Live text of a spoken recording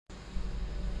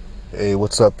Hey,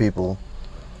 what's up, people?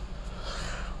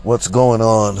 What's going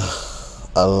on?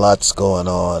 A lot's going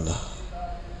on.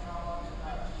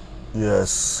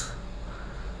 Yes,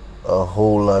 a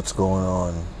whole lot's going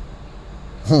on.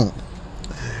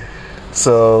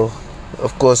 So,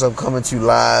 of course, I'm coming to you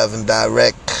live and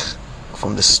direct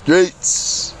from the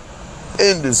streets.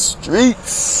 In the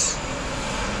streets.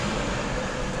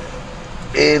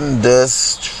 In the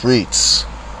streets.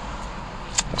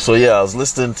 So, yeah, I was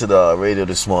listening to the radio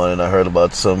this morning. I heard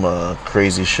about some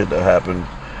crazy shit that happened.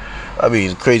 I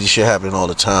mean, crazy shit happening all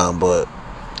the time, but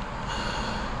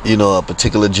a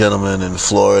particular gentleman in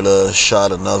Florida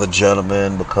shot another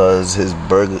gentleman because a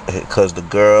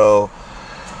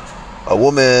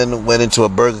woman went into a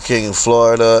Burger King in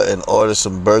Florida and ordered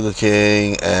some Burger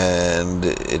King, and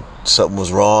something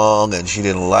was wrong, and she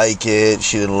didn't like it.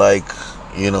 She didn't like,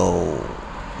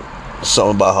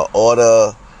 something about her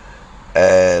order,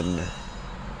 and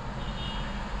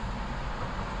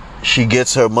she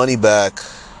gets her money back.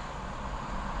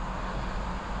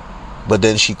 But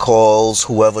then she calls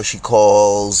whoever she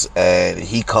calls, and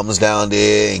he comes down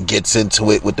there and gets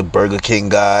into it with the Burger King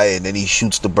guy, and then he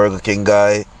shoots the Burger King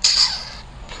guy.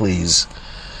 Please.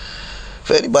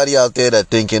 For anybody out there that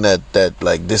thinking that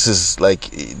like this is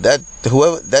like that,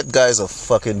 whoever that guy's a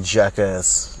fucking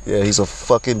jackass. Yeah, he's a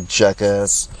fucking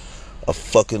jackass, a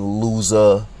fucking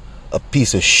loser, a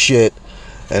piece of shit.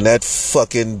 And that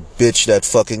fucking bitch that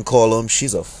fucking call him,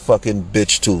 she's a fucking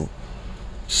bitch too.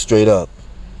 Straight up.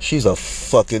 She's a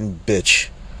fucking bitch.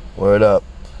 Word up.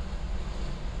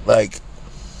 Like,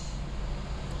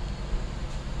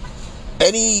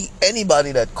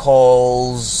 anybody that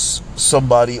calls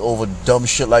somebody over dumb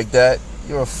shit like that,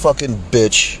 you're a fucking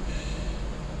bitch.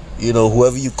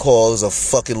 Whoever you call is a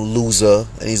fucking loser,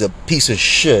 and he's a piece of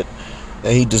shit,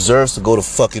 and he deserves to go to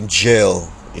fucking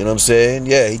jail. You know what I'm saying?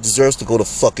 Yeah, he deserves to go to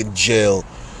fucking jail.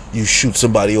 You shoot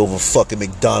somebody over fucking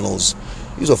McDonald's.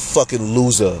 He's a fucking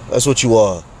loser. That's what you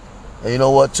are. And you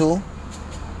know what, too?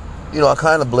 I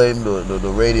kind of blame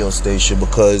the radio station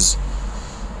because,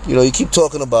 you keep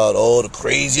talking about, the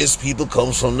craziest people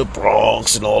comes from the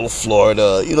Bronx and all of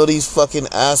Florida. These fucking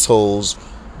assholes,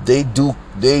 they do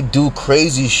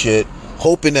crazy shit,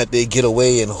 hoping that they get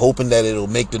away and hoping that it'll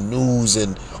make the news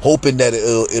and hoping that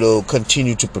it'll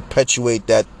continue to perpetuate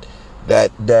that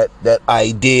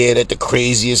idea that the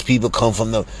craziest people come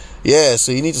from the... Yeah,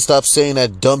 so you need to stop saying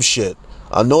that dumb shit.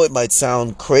 I know it might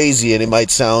sound crazy and it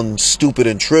might sound stupid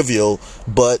and trivial,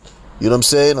 but, you know what I'm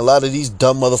saying? A lot of these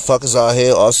dumb motherfuckers out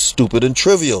here are stupid and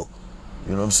trivial.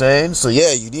 You know what I'm saying? So,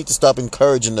 yeah, you need to stop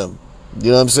encouraging them. You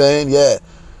know what I'm saying? Yeah.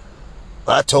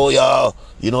 I told y'all,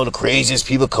 the craziest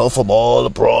people come from all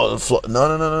abroad.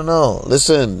 No.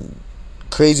 Listen,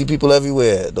 crazy people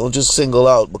everywhere. Don't just single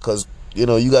out because,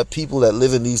 you got people that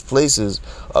live in these places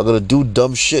are going to do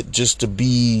dumb shit just to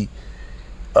be...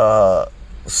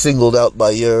 singled out by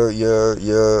your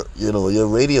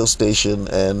radio station.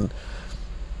 And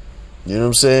you know what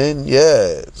I'm saying?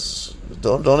 Yeah,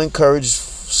 don't encourage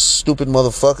stupid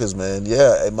motherfuckers, man.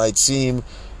 Yeah, it might seem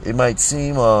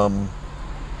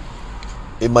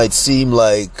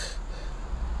like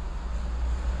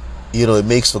it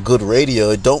makes for good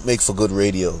radio. It don't make for good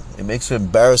radio. It makes for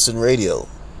embarrassing radio.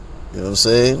 You know what I'm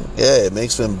saying? Yeah, it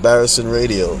makes for embarrassing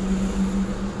radio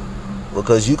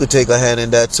because you could take a hand in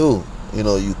that too.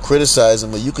 You criticize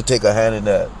them, but you could take a hand in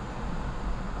that.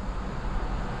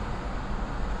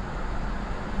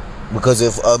 Because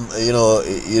if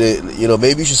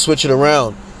maybe you should switch it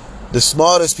around. The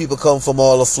smartest people come from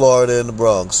all of Florida and the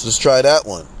Bronx. Just try that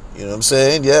one. You know what I'm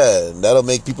saying? Yeah, that'll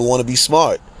make people want to be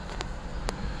smart.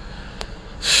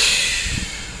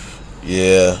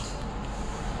 Yeah.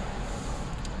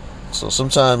 So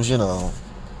sometimes,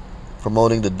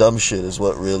 promoting the dumb shit is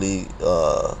what really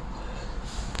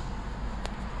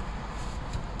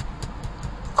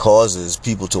causes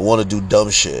people to want to do dumb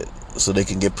shit so they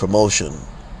can get promotion.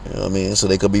 You know what I mean? So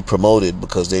they could be promoted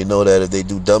because they know that if they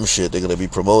do dumb shit, they're gonna be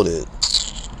promoted.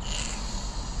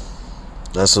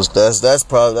 That's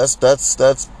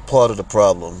part of the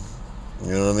problem.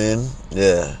 You know what I mean?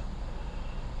 Yeah.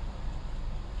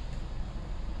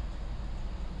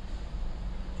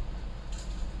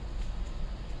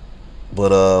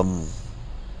 But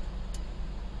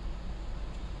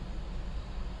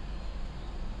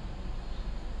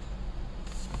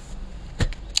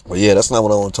yeah, that's not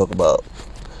what I want to talk about.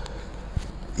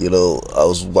 I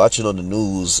was watching on the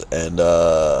news and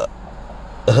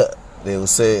they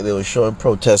were showing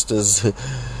protesters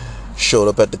showed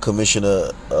up at the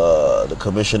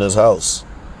commissioner's house.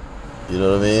 You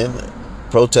know what I mean?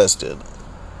 Protested.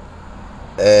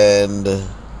 And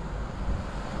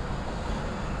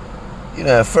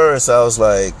at first I was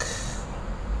like,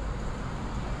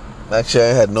 Actually, I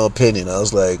had no opinion. I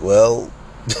was like, well,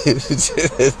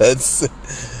 that's,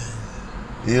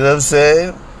 you know what I'm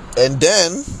saying? And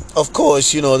then, of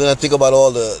course, then I think about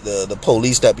all the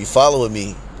police that be following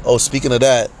me. Oh, speaking of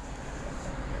that,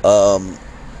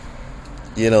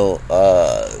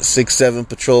 6-7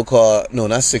 patrol car. No,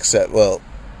 not 6-7. Well,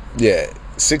 yeah,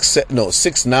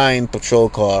 6-9 patrol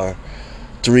car,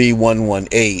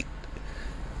 3118.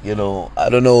 I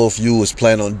don't know if you was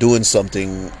planning on doing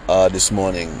something this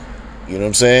morning. You know what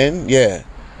I'm saying? Yeah.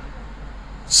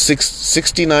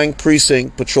 69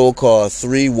 precinct patrol car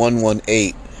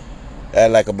 3118 at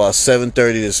like about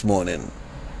 7:30 this morning.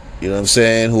 You know what I'm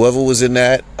saying? Whoever was in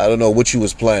that, I don't know what you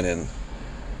was planning.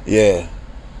 Yeah.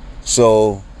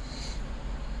 So,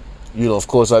 of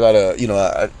course I gotta,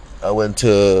 I went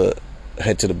to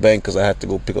head to the bank because I had to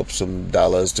go pick up some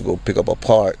dollars to go pick up a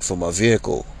part for my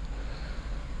vehicle.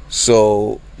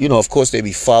 So, of course they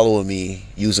be following me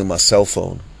using my cell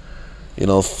phone.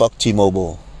 Fuck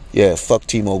T-Mobile. Yeah, fuck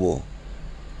T-Mobile.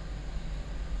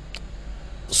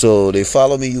 So they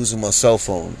follow me using my cell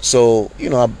phone. So,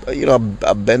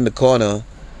 I bend the corner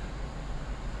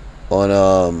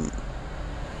on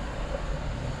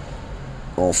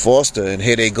Foster, and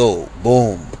here they go.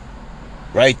 Boom.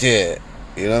 Right there.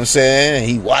 You know what I'm saying?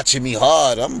 He watching me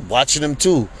hard. I'm watching him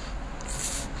too.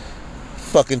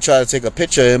 Fucking try to take a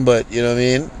picture of him, but you know what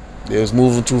I mean? They was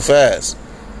moving too fast.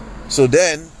 So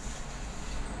then,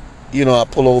 I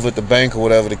pull over at the bank or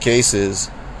whatever the case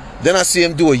is. Then I see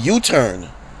him do a U-turn.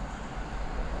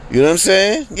 You know what I'm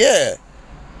saying? Yeah.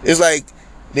 It's like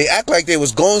they act like they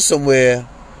was going somewhere.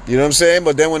 You know what I'm saying?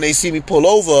 But then when they see me pull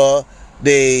over,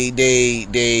 they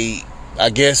I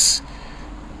guess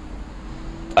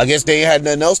they had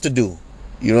nothing else to do.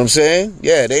 You know what I'm saying?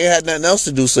 Yeah, they had nothing else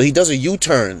to do. So he does a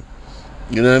U-turn.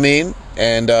 You know what I mean?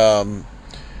 And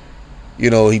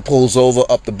he pulls over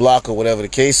up the block or whatever the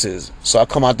case is. So I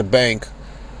come out the bank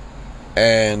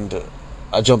and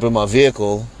I jump in my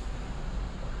vehicle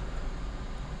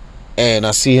and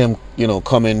I see him,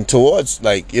 coming towards,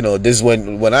 this is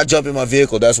when I jump in my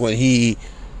vehicle, that's when he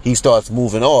starts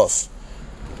moving off.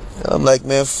 And I'm like,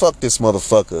 man, fuck this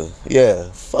motherfucker. Yeah,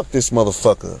 fuck this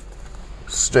motherfucker.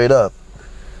 Straight up.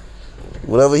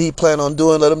 Whatever he plan on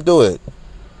doing, let him do it.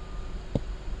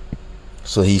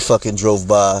 So he fucking drove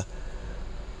by,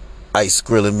 ice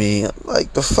grilling me. I'm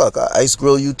like, the fuck? I ice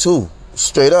grill you too.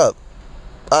 Straight up.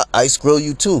 I ice grill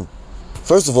you too.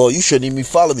 First of all, you shouldn't even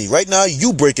follow me. Right now,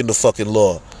 you breaking the fucking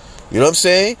law. You know what I'm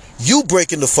saying? You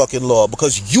breaking the fucking law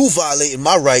because you violating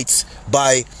my rights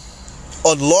by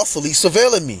unlawfully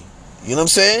surveilling me. You know what I'm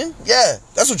saying? Yeah,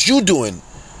 that's what you doing.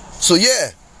 So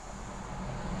yeah.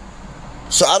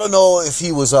 So I don't know if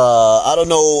he was, I don't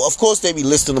know. Of course, they be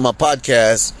listening to my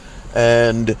podcast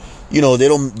and,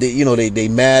 they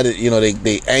mad at,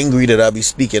 they angry that I be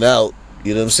speaking out.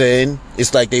 You know what I'm saying?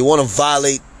 It's like they want to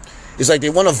violate. It's like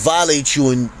they want to violate you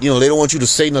and, they don't want you to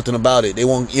say nothing about it. They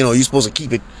want, you're supposed to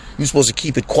keep it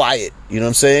quiet. You know what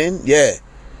I'm saying? Yeah.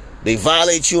 They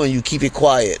violate you and you keep it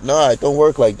quiet. Nah, it don't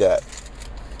work like that.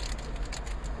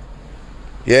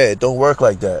 Yeah, it don't work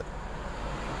like that.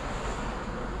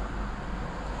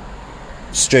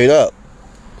 Straight up.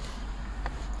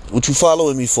 What you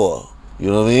following me for? You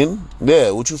know what I mean?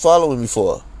 Yeah, what you following me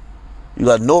for? You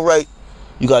got no right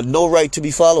to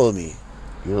be following me.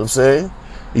 You know what I'm saying?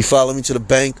 You follow me to the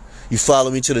bank. You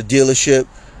follow me to the dealership.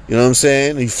 You know what I'm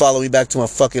saying? You follow me back to my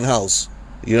fucking house.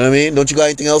 You know what I mean? Don't you got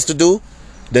anything else to do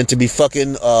than to be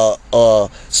fucking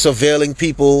surveilling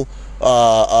people,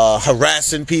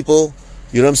 harassing people?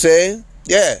 You know what I'm saying?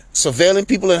 Yeah, surveilling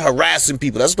people and harassing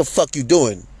people. That's what the fuck you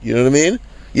doing. You know what I mean?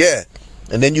 Yeah.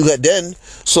 And then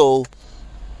so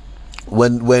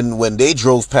when they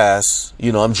drove past,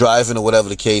 I'm driving or whatever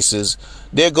the case is,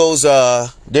 there goes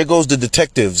the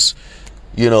detectives,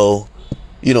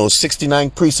 69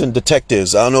 precinct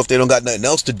detectives. I don't know if they don't got nothing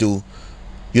else to do.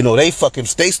 They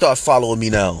start following me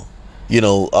now.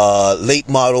 Late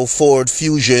model Ford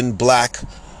Fusion black,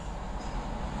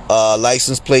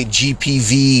 license plate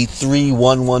GPV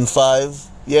 3115.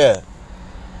 Yeah.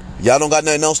 Y'all don't got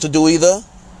nothing else to do either?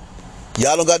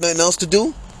 Y'all don't got nothing else to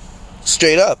do?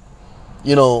 Straight up.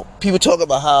 People talk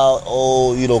about how,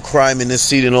 crime in this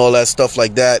city and all that stuff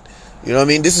like that. You know what I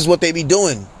mean? This is what they be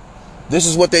doing. This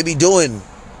is what they be doing.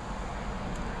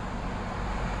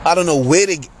 I don't know where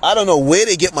they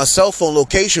get my cell phone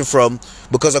location from,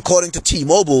 because according to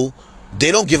T-Mobile,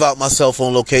 they don't give out my cell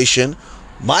phone location.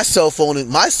 My cell phone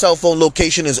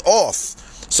location is off.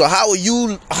 So how are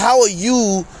you?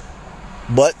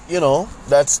 But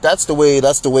that's the way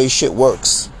shit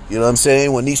works. You know what I'm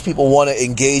saying? When these people want to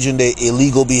engage in their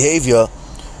illegal behavior,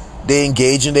 they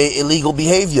engage in their illegal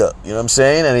behavior. You know what I'm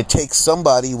saying? And it takes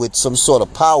somebody with some sort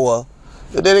of power.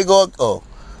 There they go. Oh,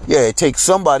 yeah, it takes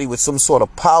somebody with some sort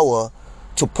of power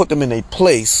to put them in a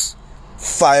place,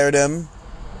 fire them,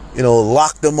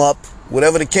 lock them up,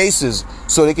 whatever the case is,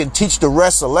 so they can teach the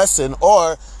rest a lesson,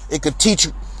 or it could teach.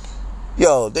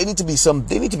 They need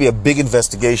to be a big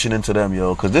investigation into them,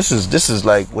 because this is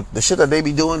like, what the shit that they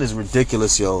be doing is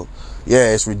ridiculous, yo.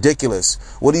 Yeah, it's ridiculous.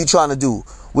 What are you trying to do?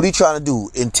 What are you trying to do?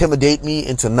 Intimidate me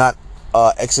into not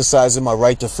exercising my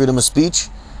right to freedom of speech?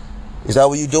 Is that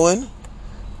what you're doing?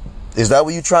 Is that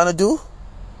what you're trying to do?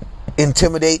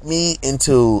 Intimidate me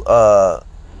into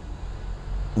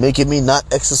making me not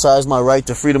exercise my right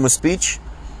to freedom of speech?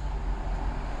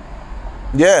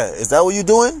 Yeah, is that what you're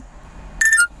doing?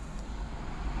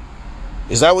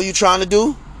 Is that what you're trying to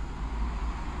do?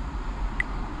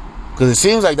 Because it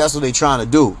seems like that's what they're trying to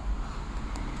do.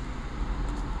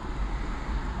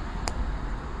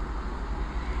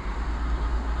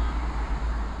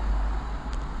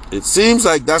 It seems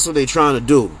like that's what they're trying to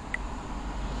do.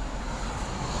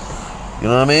 You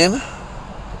know what I mean?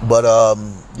 But,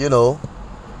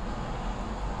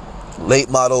 late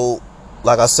model,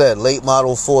 like I said, late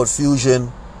model Ford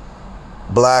Fusion,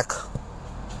 black,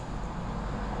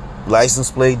 license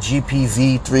plate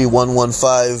GPV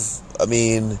 3115. I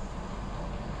mean,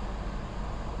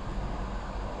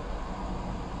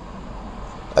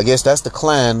 I guess that's the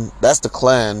clan. That's the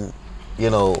clan,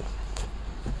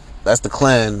 that's the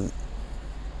clan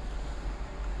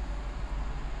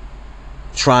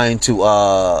trying to,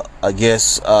 I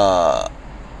guess, I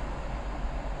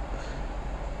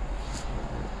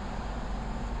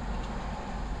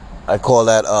call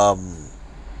that,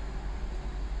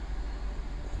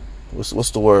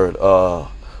 what's the word?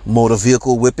 Motor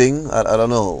vehicle whipping. I don't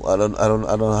know. I don't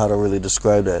know how to really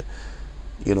describe that.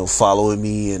 Following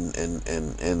me and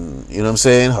you know what I'm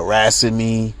saying? Harassing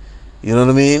me. You know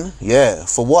what I mean? Yeah.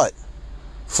 For what?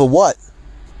 For what?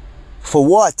 For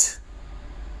what?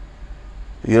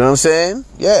 You know what I'm saying?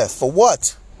 Yeah. For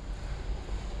what?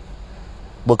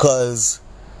 Because,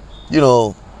 these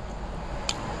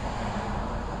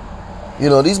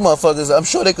motherfuckers, I'm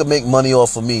sure they could make money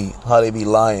off of me, how they be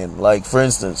lying. Like, for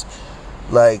instance,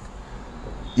 like,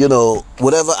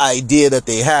 whatever idea that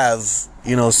they have,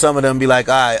 some of them be like,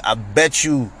 I bet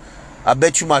you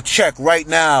my check right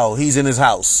now he's in his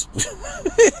house.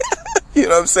 You know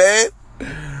what I'm saying?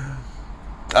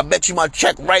 I bet you my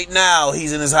check right now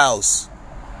he's in his house.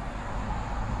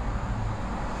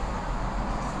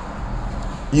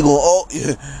 You gonna,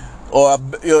 or I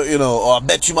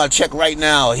bet you my check right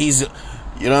now he's,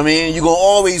 you know what I mean? You gonna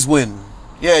always win.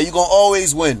 Yeah, you gonna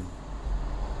always win.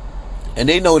 And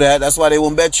they know that. That's why they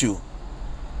won't bet you.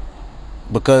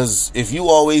 Because if you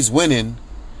always winning,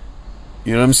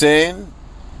 you know what I'm saying?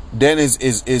 Then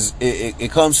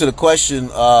it comes to the question,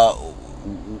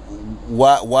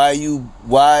 why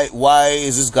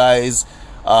is this guy's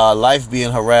life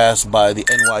being harassed by the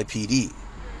NYPD?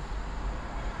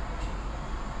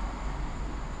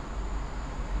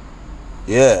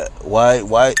 Yeah, why?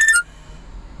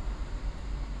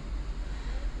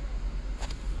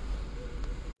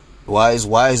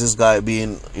 Why is this guy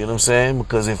being, you know what I'm saying?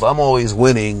 Because if I'm always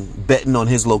winning, betting on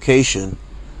his location,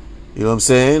 you know what I'm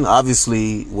saying?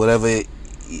 Obviously, whatever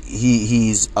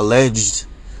he's alleged,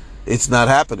 it's not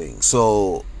happening.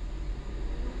 So,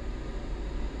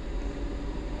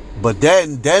 but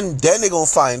then they're gonna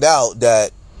find out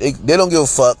that they don't give a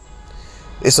fuck.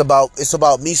 It's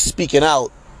about me speaking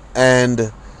out,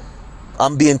 and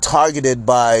I'm being targeted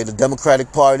by the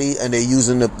Democratic Party, and they're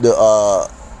using the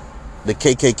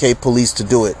KKK police to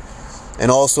do it. And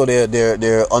also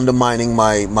they're undermining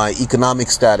my economic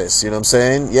status, you know what I'm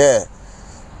saying? Yeah.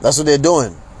 That's what they're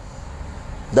doing.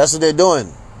 That's what they're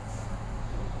doing.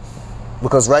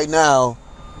 Because right now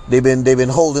they've been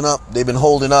holding up the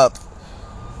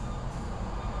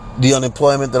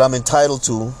unemployment that I'm entitled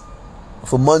to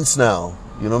for months now.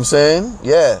 You know what I'm saying?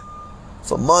 Yeah.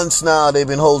 For months now they've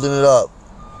been holding it up.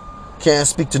 Can't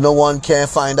speak to no one, can't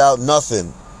find out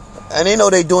nothing. And they know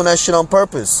they doing that shit on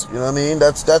purpose. You know what I mean?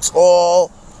 That's all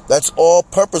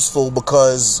purposeful,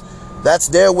 because that's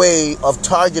their way of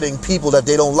targeting people that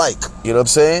they don't like. You know what I'm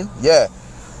saying? Yeah.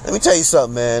 Let me tell you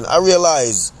something, man. I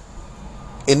realize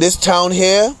in this town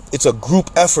here, it's a group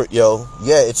effort, yo.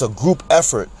 Yeah, it's a group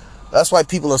effort. That's why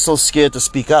people are so scared to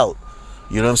speak out.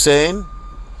 You know what I'm saying?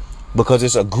 Because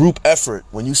it's a group effort.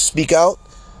 When you speak out,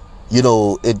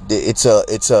 it's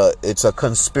a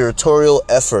conspiratorial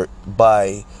effort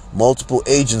by multiple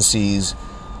agencies.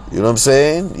 You know what I'm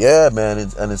saying? Yeah, man.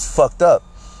 And it's fucked up.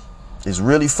 It's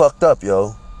really fucked up,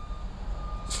 yo.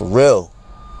 For real.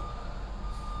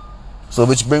 So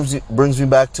which brings me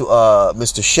back to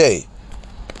Mr. Shea.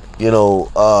 You know,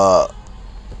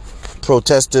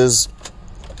 protesters.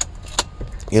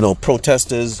 You know,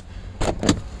 protesters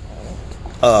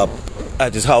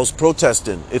at his house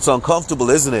protesting. It's uncomfortable,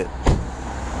 isn't it?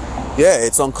 Yeah,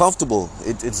 it's uncomfortable.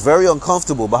 It's very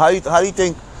uncomfortable. But how do you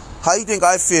think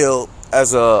I feel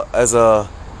as a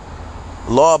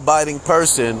law-abiding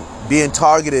person being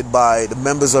targeted by the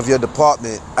members of your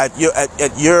department at your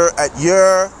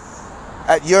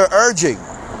urging?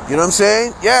 You know what I'm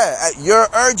saying? Yeah, at your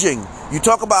urging. You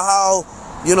talk about how,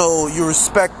 you know, you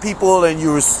respect people and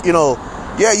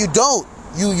yeah, you don't.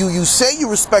 You say you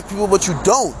respect people, but you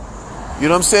don't. You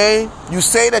know what I'm saying? You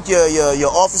say that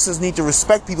your officers need to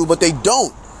respect people, but they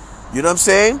don't. You know what I'm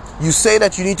saying? You say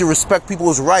that you need to respect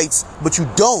people's rights, but you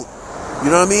don't. You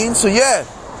know what I mean? So yeah,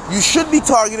 you should be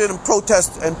targeted and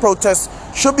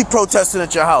should be protesting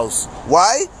at your house.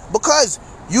 Why? Because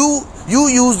you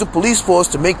use the police force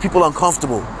to make people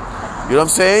uncomfortable. You know what I'm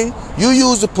saying? You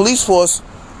use the police force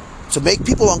to make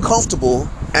people uncomfortable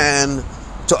and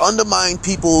to undermine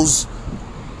people's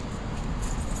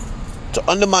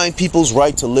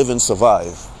right to live and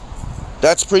survive.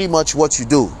 That's pretty much what you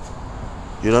do.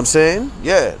 You know what I'm saying?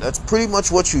 Yeah, that's pretty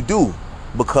much what you do.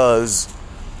 Because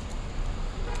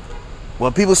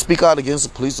when people speak out against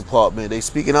the police department, they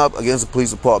speaking out against the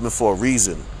police department for a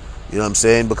reason. You know what I'm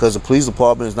saying? Because the police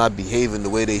department is not behaving the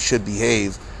way they should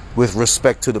behave with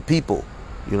respect to the people.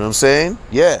 You know what I'm saying?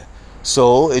 Yeah.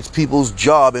 So it's people's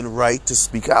job and right to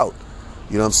speak out.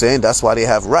 You know what I'm saying? That's why they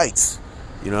have rights.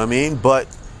 You know what I mean? But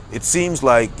it seems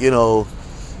like, you know,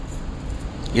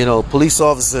 police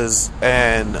officers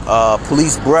and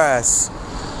police brass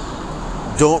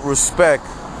don't respect,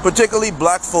 particularly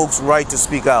black folks' right to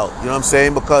speak out. You know what I'm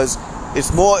saying? Because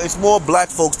it's more black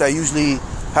folks that usually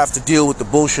have to deal with the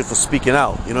bullshit for speaking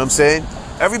out. You know what I'm saying?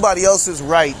 Everybody else's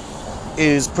right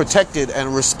is protected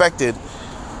and respected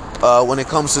when it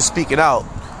comes to speaking out.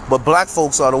 But black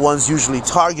folks are the ones usually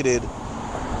targeted.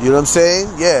 You know what I'm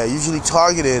saying? Yeah, usually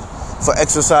targeted for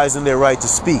exercising their right to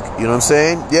speak. You know what I'm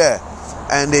saying? Yeah.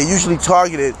 And they're usually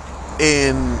targeted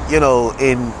in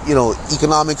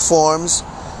economic forms.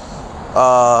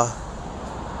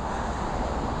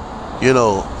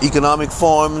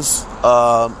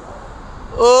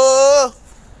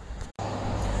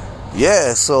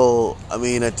 Yeah, so I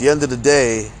mean, at the end of the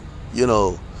day,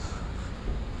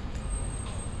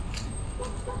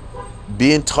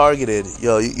 being targeted,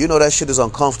 that shit is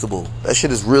uncomfortable. That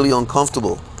shit is really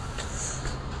uncomfortable.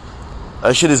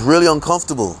 That shit is really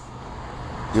uncomfortable.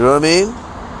 You know what I mean?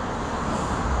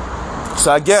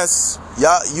 So I guess,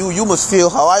 you must feel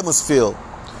how I must feel.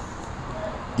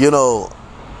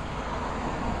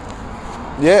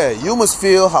 Yeah, you must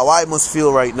feel how I must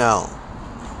feel right now.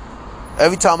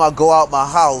 Every time I go out my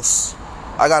house,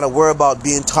 I gotta worry about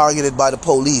being targeted by the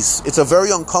police. It's a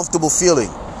very uncomfortable feeling.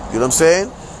 You know what I'm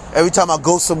saying? Every time I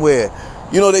go somewhere,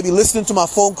 they be listening to my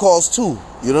phone calls too.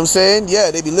 You know what I'm saying? Yeah,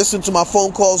 they be listening to my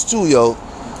phone calls too, yo.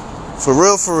 For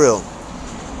real, for real.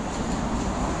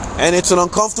 And it's an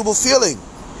uncomfortable feeling.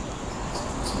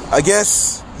 I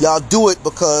guess y'all do it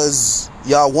because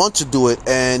y'all want to do it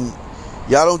and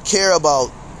y'all don't care about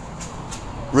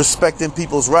respecting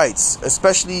people's rights,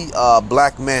 especially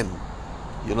black men.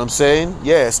 You know what I'm saying?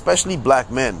 Yeah, especially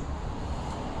black men.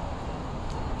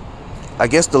 I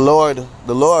guess the Lord,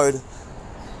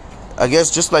 I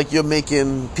guess just like you're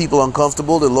making people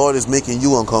uncomfortable, the Lord is making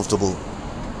you uncomfortable.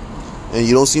 And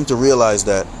you don't seem to realize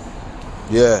that.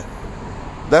 Yeah.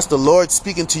 That's the Lord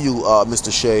speaking to you,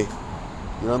 Mr. Shea. You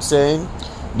know what I'm saying?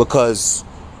 Because,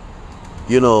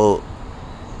 your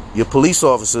police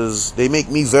officers, they make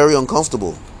me very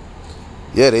uncomfortable.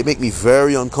 Yeah, they make me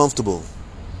very uncomfortable.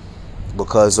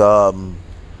 Because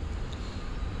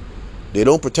they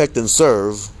don't protect and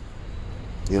serve.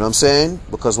 You know what I'm saying?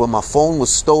 Because when my phone was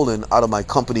stolen out of my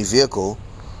company vehicle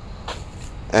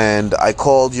and I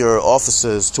called your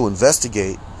officers to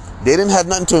investigate, they didn't have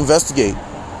nothing to investigate.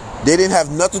 They didn't have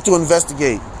nothing to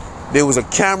investigate. There was a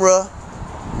camera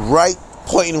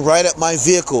pointing right at my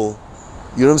vehicle.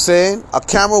 You know what I'm saying? A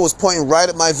camera was pointing right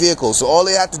at my vehicle. So all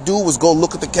they had to do was go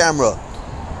look at the camera.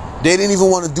 They didn't even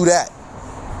want to do that.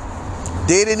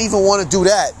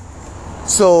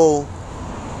 So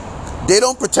they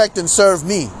don't protect and serve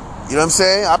me. You know what I'm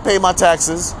saying? I pay my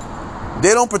taxes.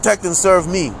 They don't protect and serve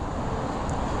me.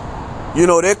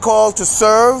 They're called to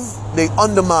serve. They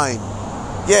undermine.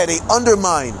 Yeah, they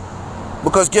undermine.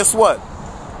 Because guess what?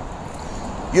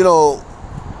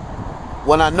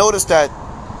 When I noticed that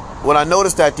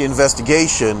the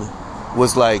investigation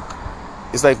was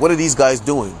it's like, what are these guys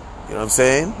doing? You know what I'm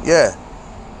saying? Yeah.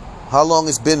 How long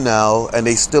it's been now and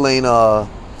they still ain't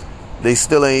They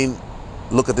still ain't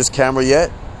look at this camera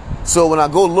yet. So when I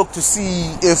go look to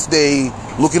see if they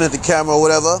looking at the camera or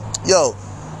whatever, yo,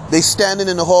 they standing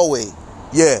in the hallway.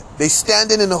 Yeah, they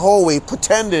standing in the hallway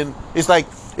pretending. It's like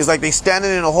they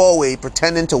standing in the hallway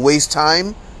pretending to waste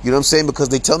time. You know what I'm saying? Because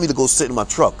they tell me to go sit in my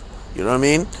truck. You know what I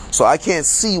mean? So I can't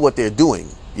see what they're doing.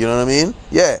 You know what I mean?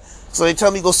 Yeah. So they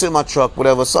tell me to go sit in my truck,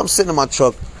 whatever. So I'm sitting in my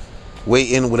truck,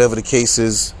 waiting, whatever the case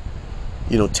is.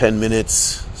 10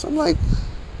 minutes. So I'm like,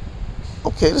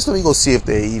 okay, let me go see if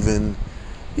they even.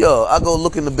 Yo, I go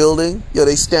look in the building. Yo,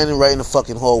 they standing right in the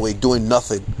fucking hallway doing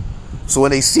nothing. So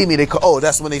when they see me,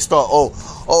 that's when they start.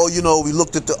 We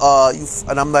looked at the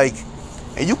and I'm like,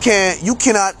 and you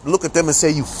cannot look at them and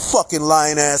say, you fucking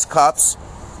lying ass cops.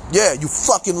 Yeah, you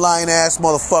fucking lying ass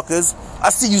motherfuckers. I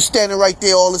see you standing right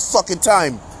there all this fucking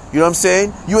time. You know what I'm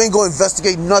saying? You ain't gonna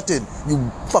investigate nothing,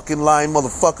 you fucking lying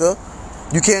motherfucker.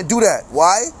 You can't do that.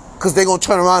 Why? Because they gonna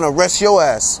turn around and arrest your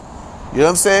ass. You know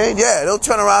what I'm saying? Yeah, they'll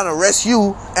turn around and arrest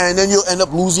you, and then you'll end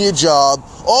up losing your job,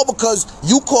 all because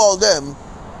you called them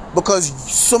because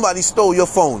somebody stole your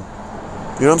phone.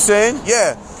 You know what I'm saying?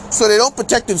 Yeah. So they don't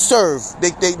protect and serve.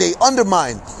 They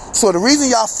undermine. So the reason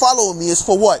y'all following me is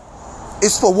for what?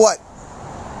 It's for what?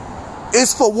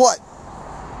 It's for what?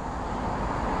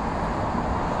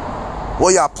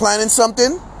 Well, y'all planning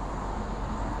something?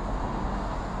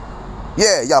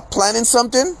 Yeah, y'all planning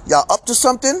something? Y'all up to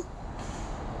something?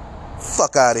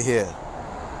 Fuck out of here.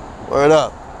 Word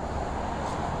up.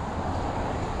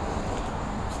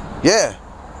 Yeah.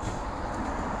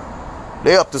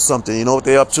 They up to something. You know what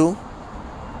they up to?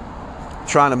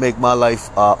 Trying to make my life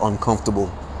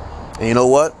uncomfortable. And you know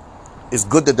what? It's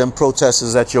good that them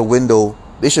protesters at your window,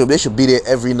 they should be there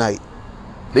every night.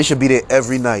 They should be there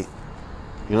every night.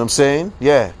 You know what I'm saying?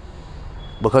 Yeah.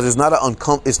 Because it's not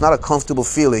a comfortable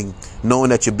feeling knowing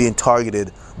that you're being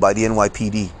targeted by the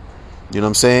NYPD. You know what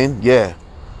I'm saying? Yeah.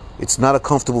 It's not a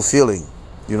comfortable feeling.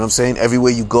 You know what I'm saying?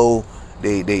 Everywhere you go,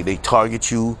 they target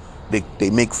you. They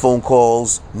make phone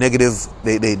calls, negative.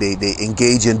 They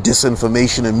engage in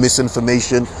disinformation and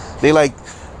misinformation. They like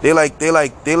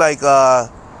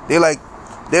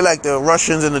the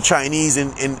Russians and the Chinese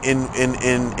in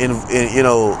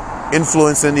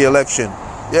influencing the election.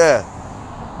 Yeah.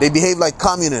 They behave like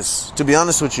communists, to be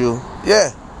honest with you.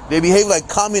 Yeah. They behave like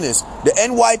communists. The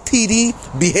NYPD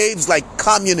behaves like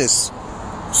communists.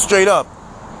 Straight up.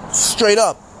 Straight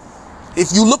up.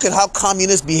 If you look at how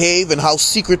communists behave and how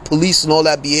secret police and all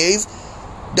that behave,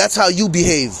 that's how you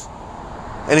behave.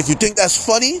 And if you think that's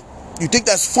funny,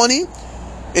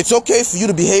 it's okay for you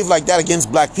to behave like that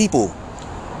against black people.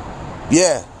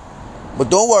 Yeah. But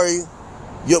don't worry,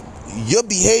 your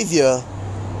behavior,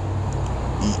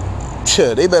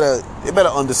 they better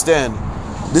understand.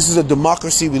 This is a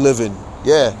democracy we live in.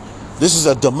 Yeah. This is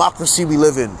a democracy we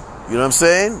live in. You know what I'm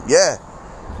saying? Yeah.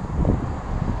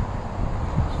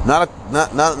 Not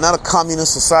a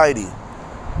communist society.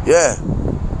 Yeah.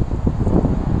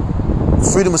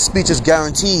 Freedom of speech is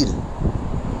guaranteed.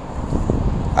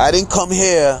 I didn't come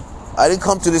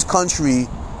to this country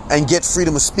and get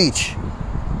freedom of speech.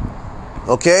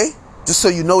 Okay? Just so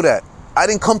you know that. I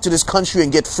didn't come to this country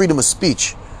and get freedom of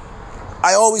speech.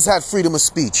 I always had freedom of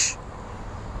speech.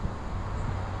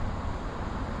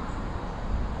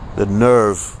 The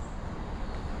nerve.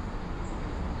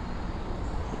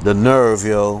 The nerve,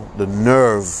 yo. The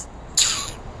nerve.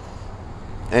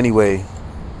 Anyway,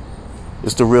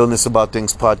 it's the Realness About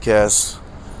Things podcast.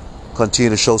 Continue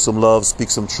to show some love, speak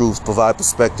some truth, provide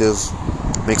perspective,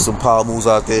 make some power moves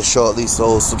out there shortly.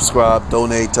 So subscribe,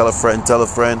 donate, tell a friend,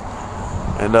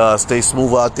 and stay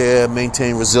smooth out there,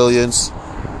 maintain resilience,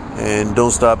 and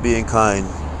don't stop being kind.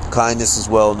 Kindness is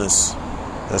wellness.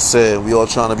 That's it. We all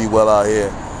trying to be well out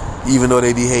here, even though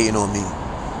they be hating on me.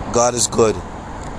 God is good.